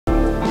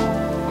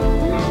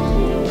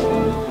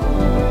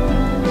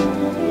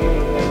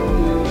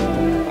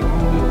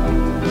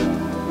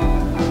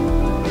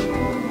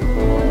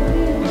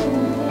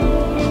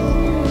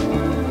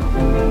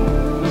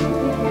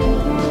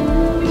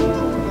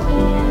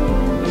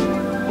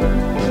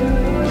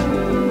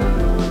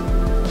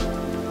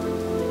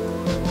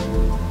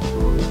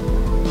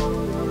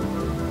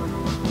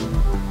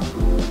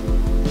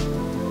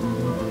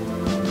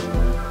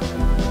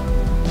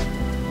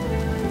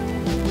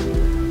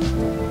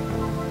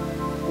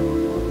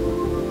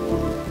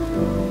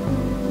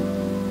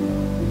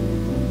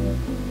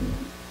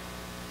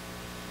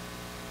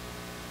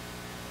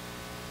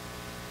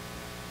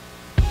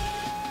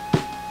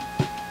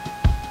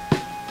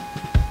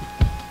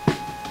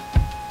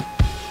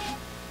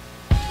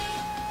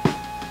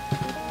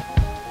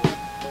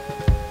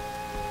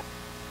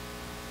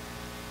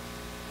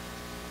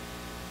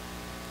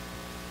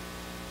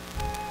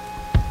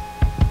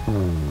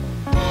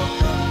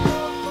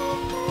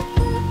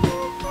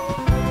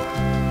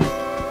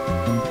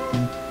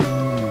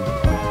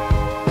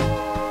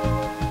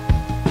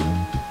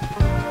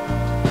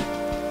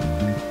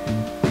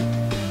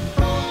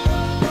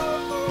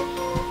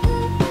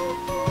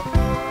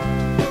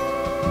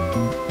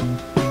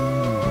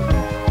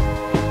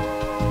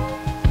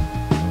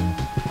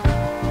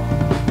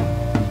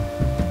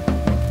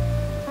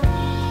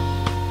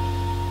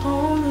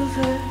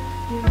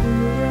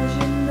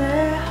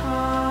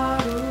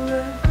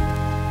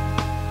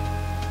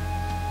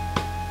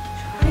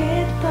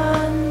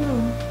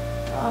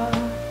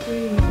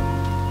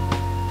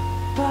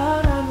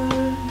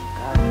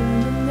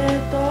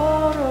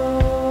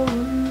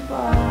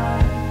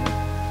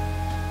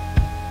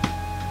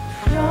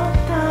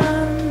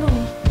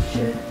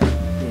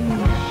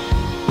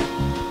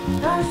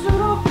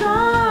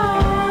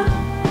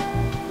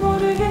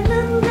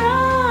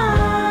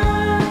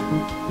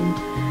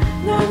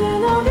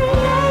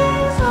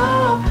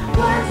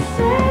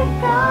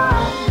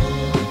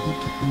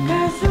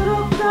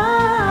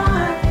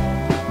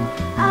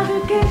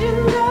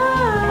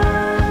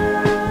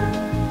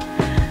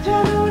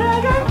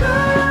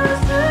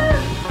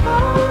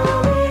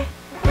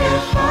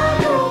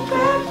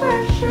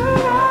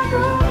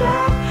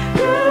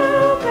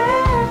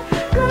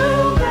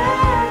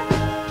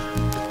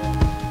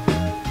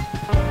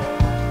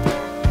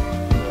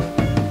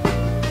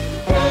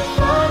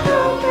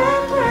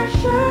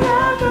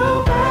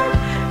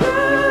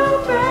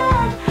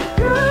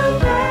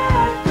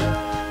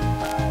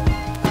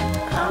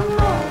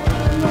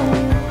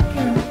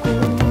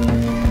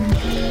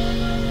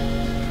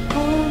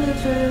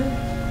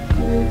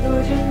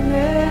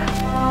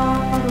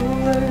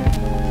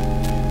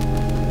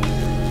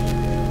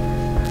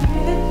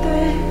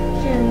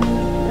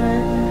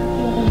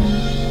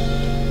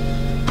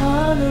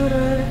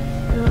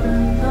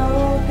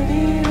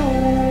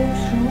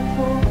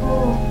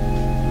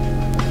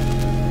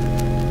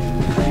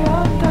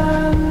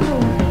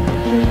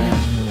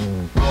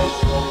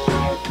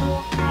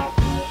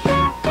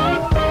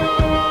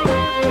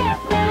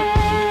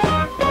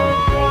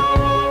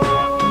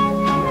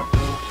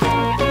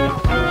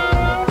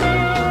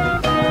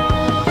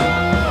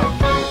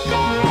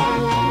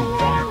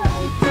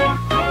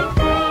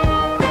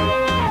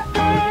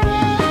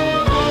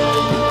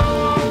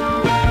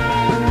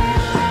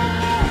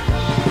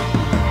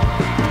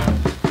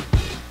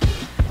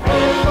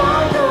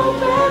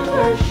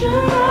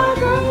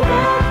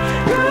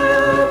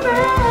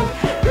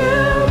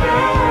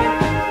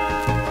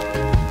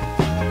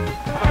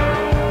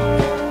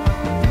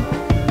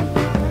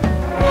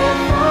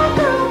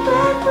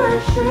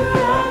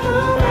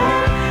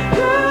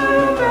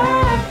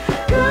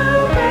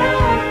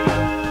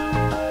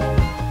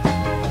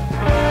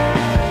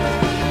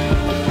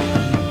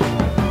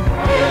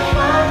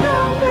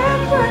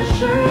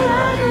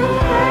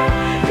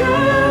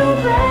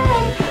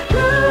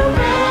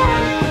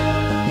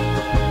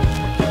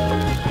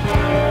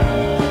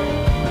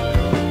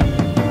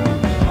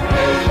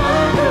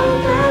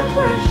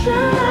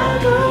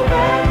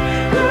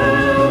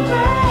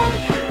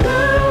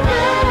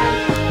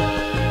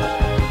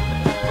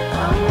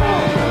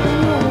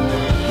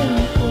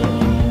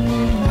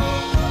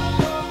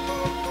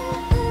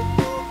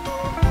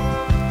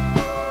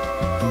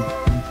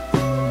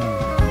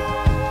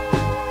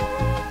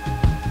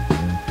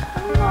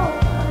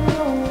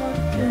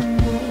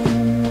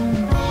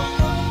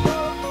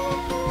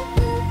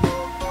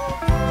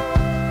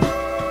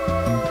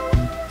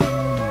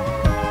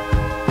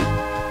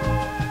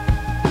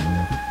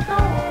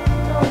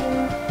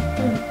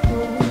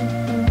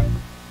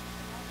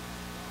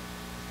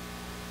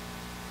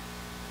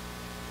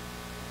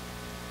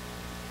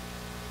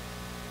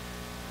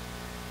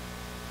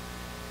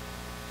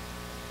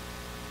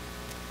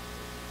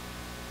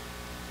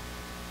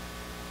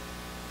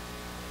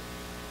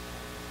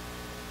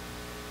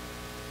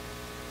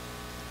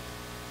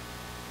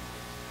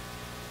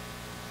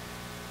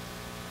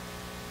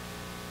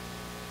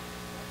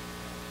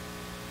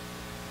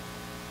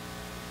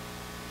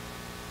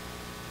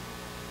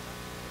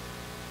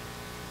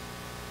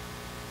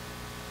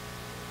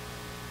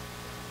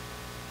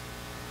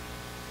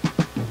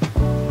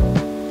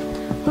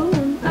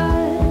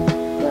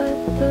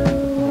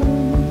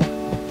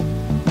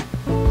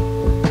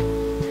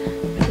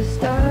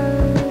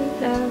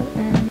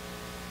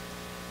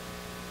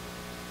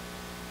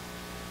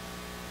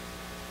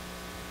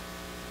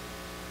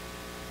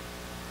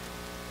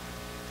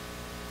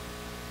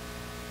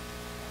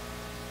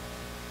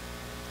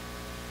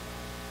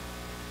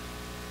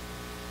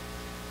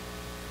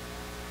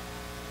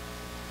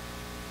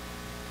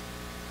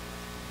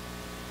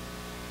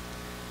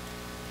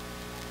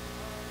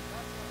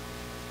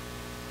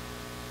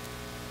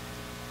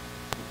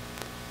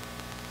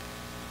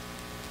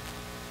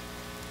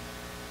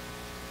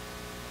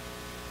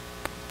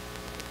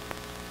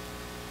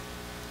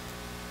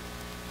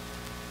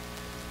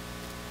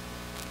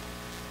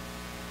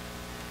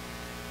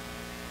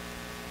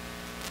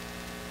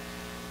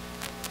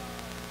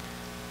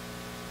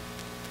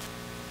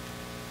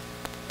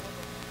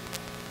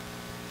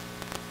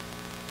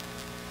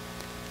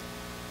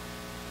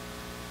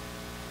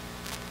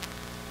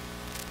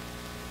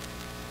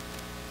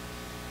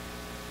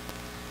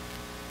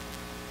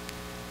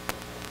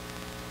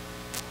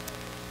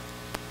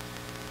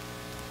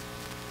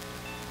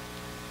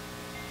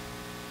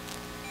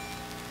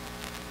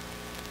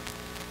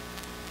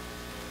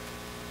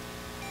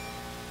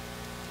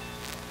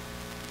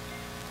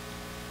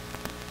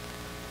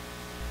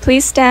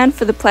Please stand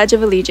for the Pledge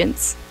of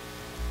Allegiance.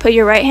 Put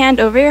your right hand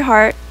over your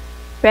heart.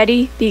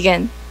 Ready,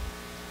 begin.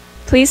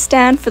 Please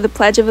stand for the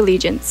Pledge of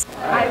Allegiance.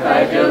 I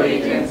pledge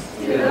allegiance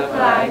to the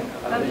flag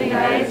of the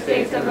United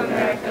States of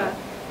America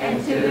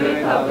and to the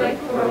republic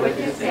for which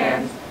it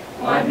stands,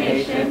 one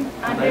nation,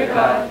 under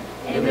God,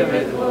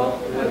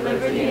 indivisible, with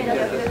liberty and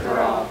justice for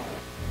all.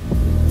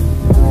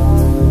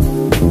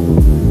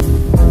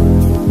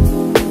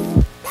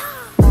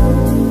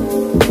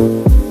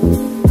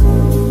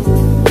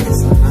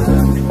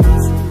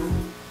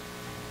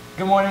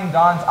 Good morning,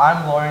 Dons.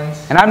 I'm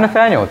Lawrence. And I'm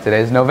Nathaniel.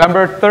 Today is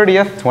November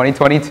 30th,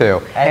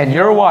 2022. And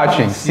you're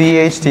watching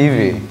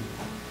CHTV.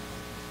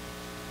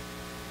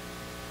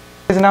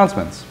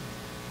 Announcements.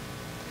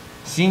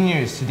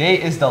 Seniors,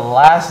 today is the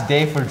last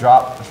day for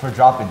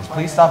drop-ins.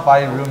 Please stop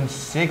by room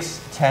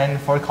 610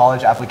 for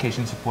college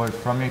application support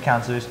from your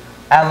counselors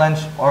at lunch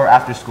or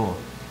after school.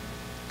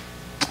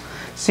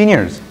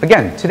 Seniors,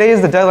 again, today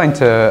is the deadline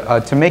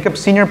to make up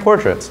senior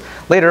portraits.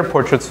 Later,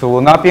 portraits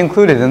will not be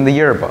included in the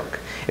yearbook.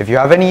 If you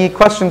have any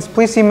questions,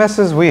 please see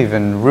Mrs. Weave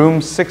in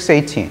room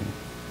 618.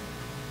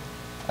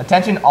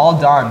 Attention all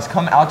Dons,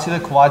 come out to the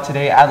quad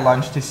today at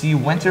lunch to see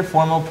Winter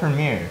Formal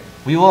Premiere.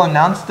 We will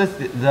announce the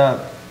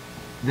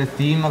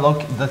theme,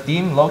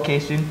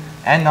 location,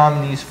 and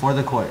nominees for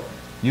the court.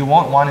 You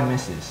won't want to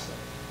miss this.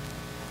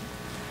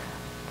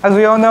 As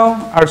we all know,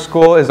 our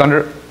school is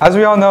undergoing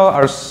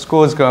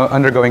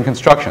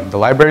construction. The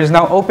library is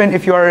now open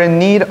if you are in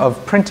need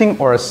of printing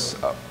or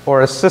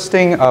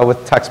assisting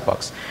with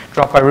textbooks.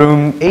 Drop by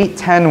room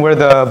 810 where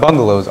the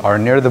bungalows are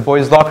near the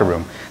boys' locker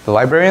room. The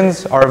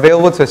librarians are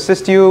available to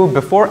assist you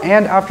before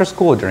and after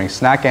school during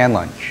snack and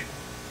lunch.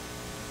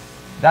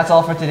 That's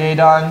all for today,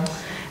 Don.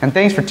 And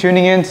thanks for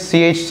tuning in to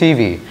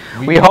CHTV.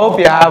 We hope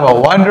you have a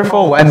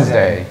wonderful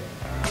Wednesday.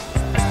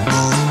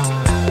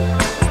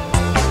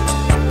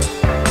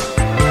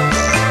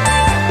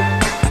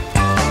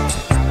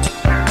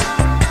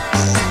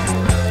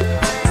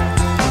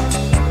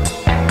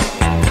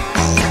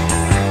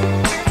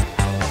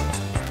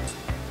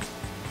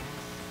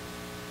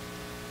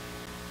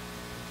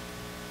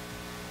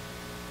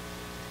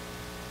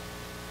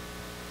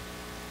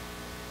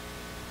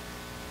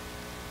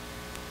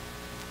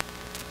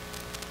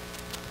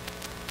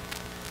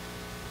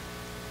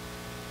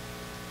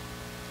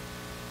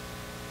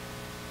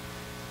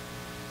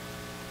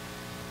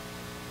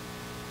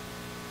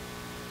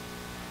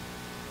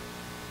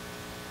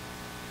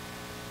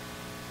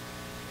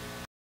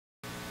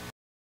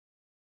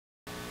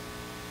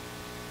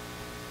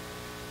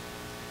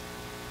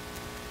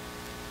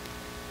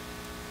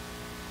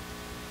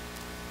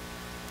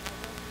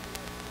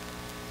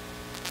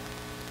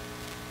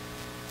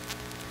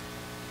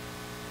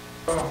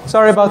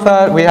 Sorry about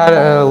that. We had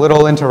a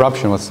little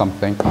interruption with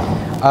something.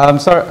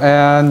 Sorry,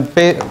 and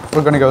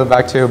we're going to go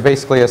back to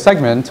basically a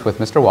segment with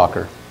Mr.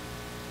 Walker.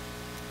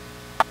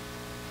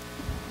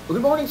 Well,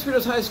 good morning,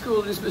 Cerritos High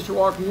School. It is Mr.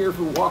 Walker here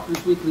for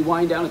Walker's Weekly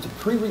Wind Down. It's a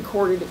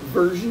pre-recorded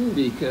version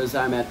because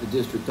I'm at the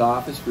district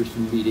office for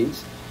some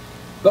meetings.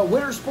 But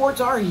winter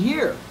sports are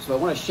here, so I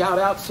want to shout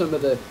out some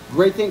of the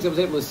great things I was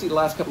able to see the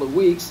last couple of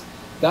weeks.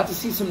 Got to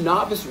see some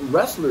novice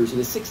wrestlers in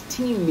a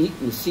 16 meet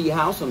in the Sea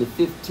House on the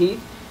 15th.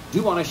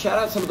 Do want to shout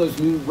out some of those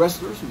new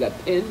wrestlers. We've got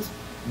Pins,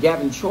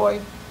 Gavin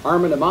Choi,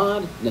 Armin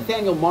Ahmad,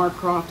 Nathaniel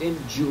Marcroft, and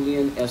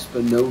Julian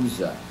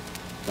Espinoza.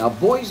 Now,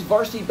 boys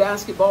varsity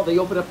basketball, they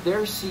opened up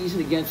their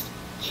season against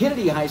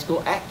Kennedy High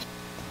School.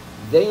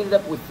 They ended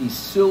up with the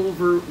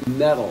silver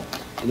medal,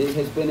 and it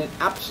has been an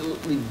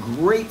absolutely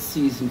great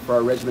season for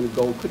our Regiment of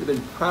Gold. Could have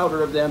been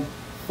prouder of them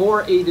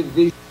for a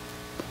division.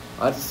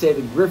 I have to say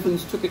the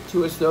Griffins took it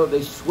to us, though.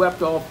 They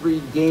swept all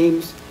 3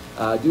 games.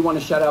 I do want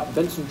to shout out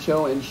Benson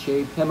Cho and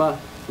Shea Pema,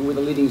 who were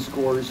the leading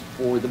scorers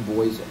for the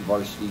boys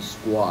varsity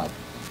squad.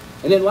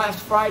 And then last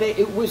Friday,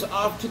 it was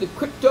off to the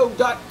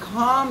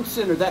Crypto.com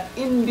Center, that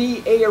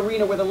NBA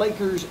arena where the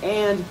Lakers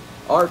and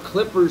our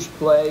Clippers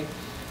play.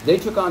 They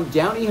took on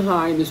Downey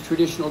High in this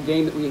traditional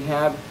game that we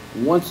have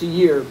once a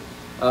year.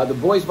 The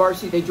boys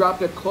varsity, they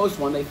dropped a close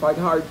one. They fight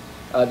hard,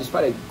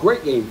 despite a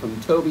great game from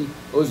Toby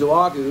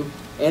Ozoagu.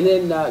 And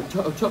then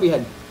Toby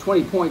had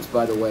 20 points,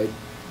 by the way.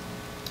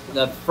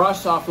 The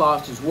Frostsoft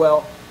lost as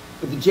well.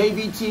 But the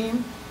JV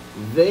team,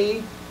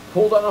 they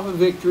pulled off a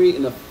victory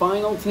in the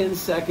final 10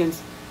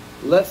 seconds.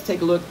 Let's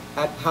take a look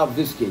at how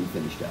this game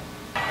finished up.